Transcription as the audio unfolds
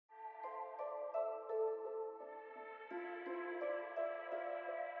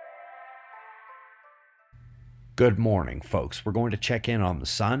Good morning, folks. We're going to check in on the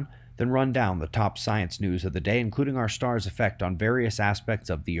sun, then run down the top science news of the day, including our star's effect on various aspects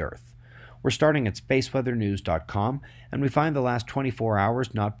of the Earth. We're starting at spaceweathernews.com, and we find the last 24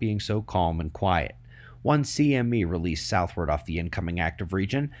 hours not being so calm and quiet. One CME released southward off the incoming active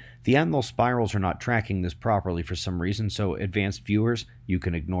region. The Enlil spirals are not tracking this properly for some reason, so advanced viewers, you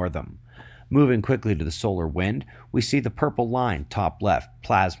can ignore them. Moving quickly to the solar wind, we see the purple line top left,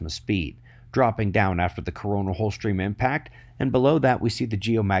 plasma speed, dropping down after the coronal hole stream impact, and below that we see the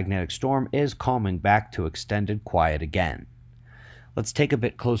geomagnetic storm is calming back to extended quiet again. Let's take a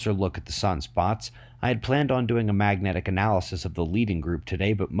bit closer look at the sunspots. I had planned on doing a magnetic analysis of the leading group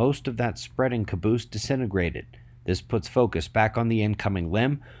today, but most of that spreading caboose disintegrated. This puts focus back on the incoming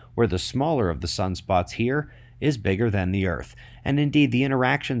limb, where the smaller of the sunspots here is bigger than the Earth, and indeed the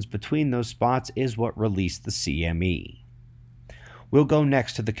interactions between those spots is what released the CME. We'll go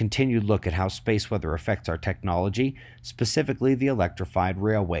next to the continued look at how space weather affects our technology, specifically the electrified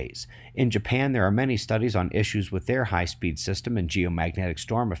railways. In Japan, there are many studies on issues with their high-speed system and geomagnetic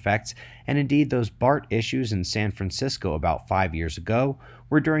storm effects, and indeed those BART issues in San Francisco about 5 years ago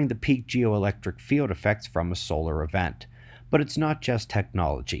were during the peak geoelectric field effects from a solar event. But it's not just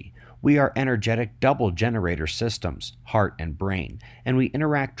technology. We are energetic double-generator systems, heart and brain, and we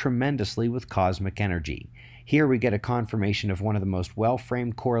interact tremendously with cosmic energy. Here we get a confirmation of one of the most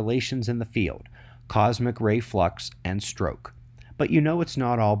well-framed correlations in the field, cosmic ray flux and stroke. But you know it's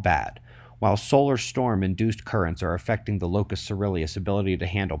not all bad. While solar storm-induced currents are affecting the locus coeruleus ability to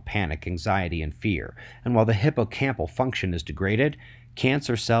handle panic, anxiety, and fear, and while the hippocampal function is degraded,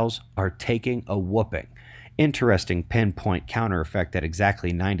 cancer cells are taking a whooping. Interesting pinpoint counter effect at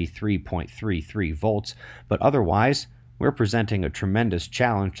exactly 93.33 volts, but otherwise, we're presenting a tremendous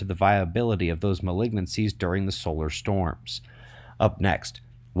challenge to the viability of those malignancies during the solar storms. Up next,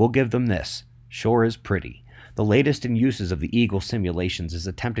 we'll give them this. Sure is pretty. The latest in uses of the Eagle simulations is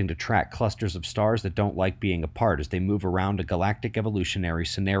attempting to track clusters of stars that don't like being apart as they move around a galactic evolutionary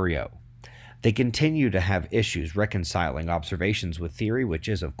scenario. They continue to have issues reconciling observations with theory, which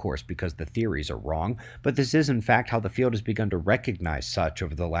is, of course, because the theories are wrong, but this is, in fact, how the field has begun to recognize such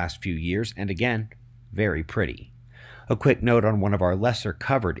over the last few years, and again, very pretty. A quick note on one of our lesser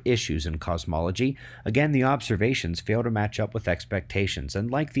covered issues in cosmology. Again, the observations fail to match up with expectations, and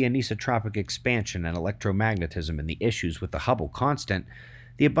like the anisotropic expansion and electromagnetism and the issues with the Hubble constant,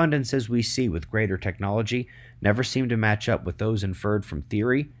 the abundances we see with greater technology never seem to match up with those inferred from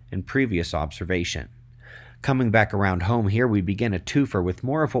theory and previous observation. Coming back around home here, we begin a twofer with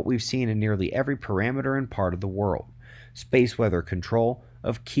more of what we've seen in nearly every parameter and part of the world. Space weather control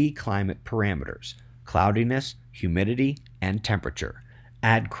of key climate parameters. Cloudiness, humidity, and temperature.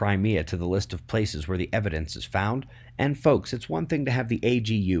 Add Crimea to the list of places where the evidence is found, and folks, it's one thing to have the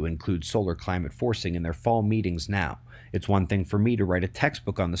AGU include solar climate forcing in their fall meetings now. It's one thing for me to write a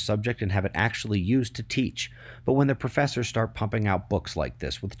textbook on the subject and have it actually used to teach. But when the professors start pumping out books like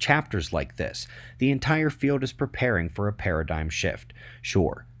this, with chapters like this, the entire field is preparing for a paradigm shift.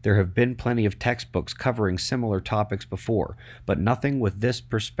 Sure, there have been plenty of textbooks covering similar topics before, but nothing with this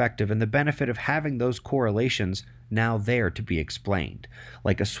perspective and the benefit of having those correlations now there to be explained,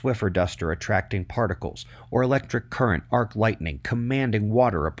 like a Swiffer duster attracting particles, or electric current arc lightning commanding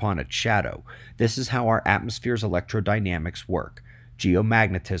water upon its shadow. This is how our atmosphere's electrodynamics work.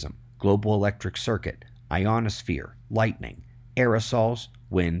 Geomagnetism, global electric circuit, ionosphere, lightning, aerosols,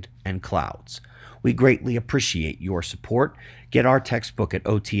 wind, and clouds. We greatly appreciate your support. Get our textbook at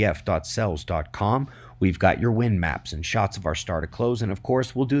otf.cells.com. We've got your wind maps and shots of our star to close, and of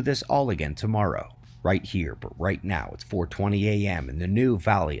course, we'll do this all again tomorrow. Right here, but right now, it's 4:20 a.m. in the new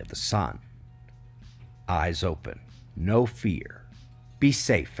Valley of the Sun. Eyes open. No fear. Be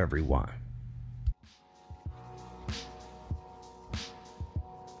safe, everyone.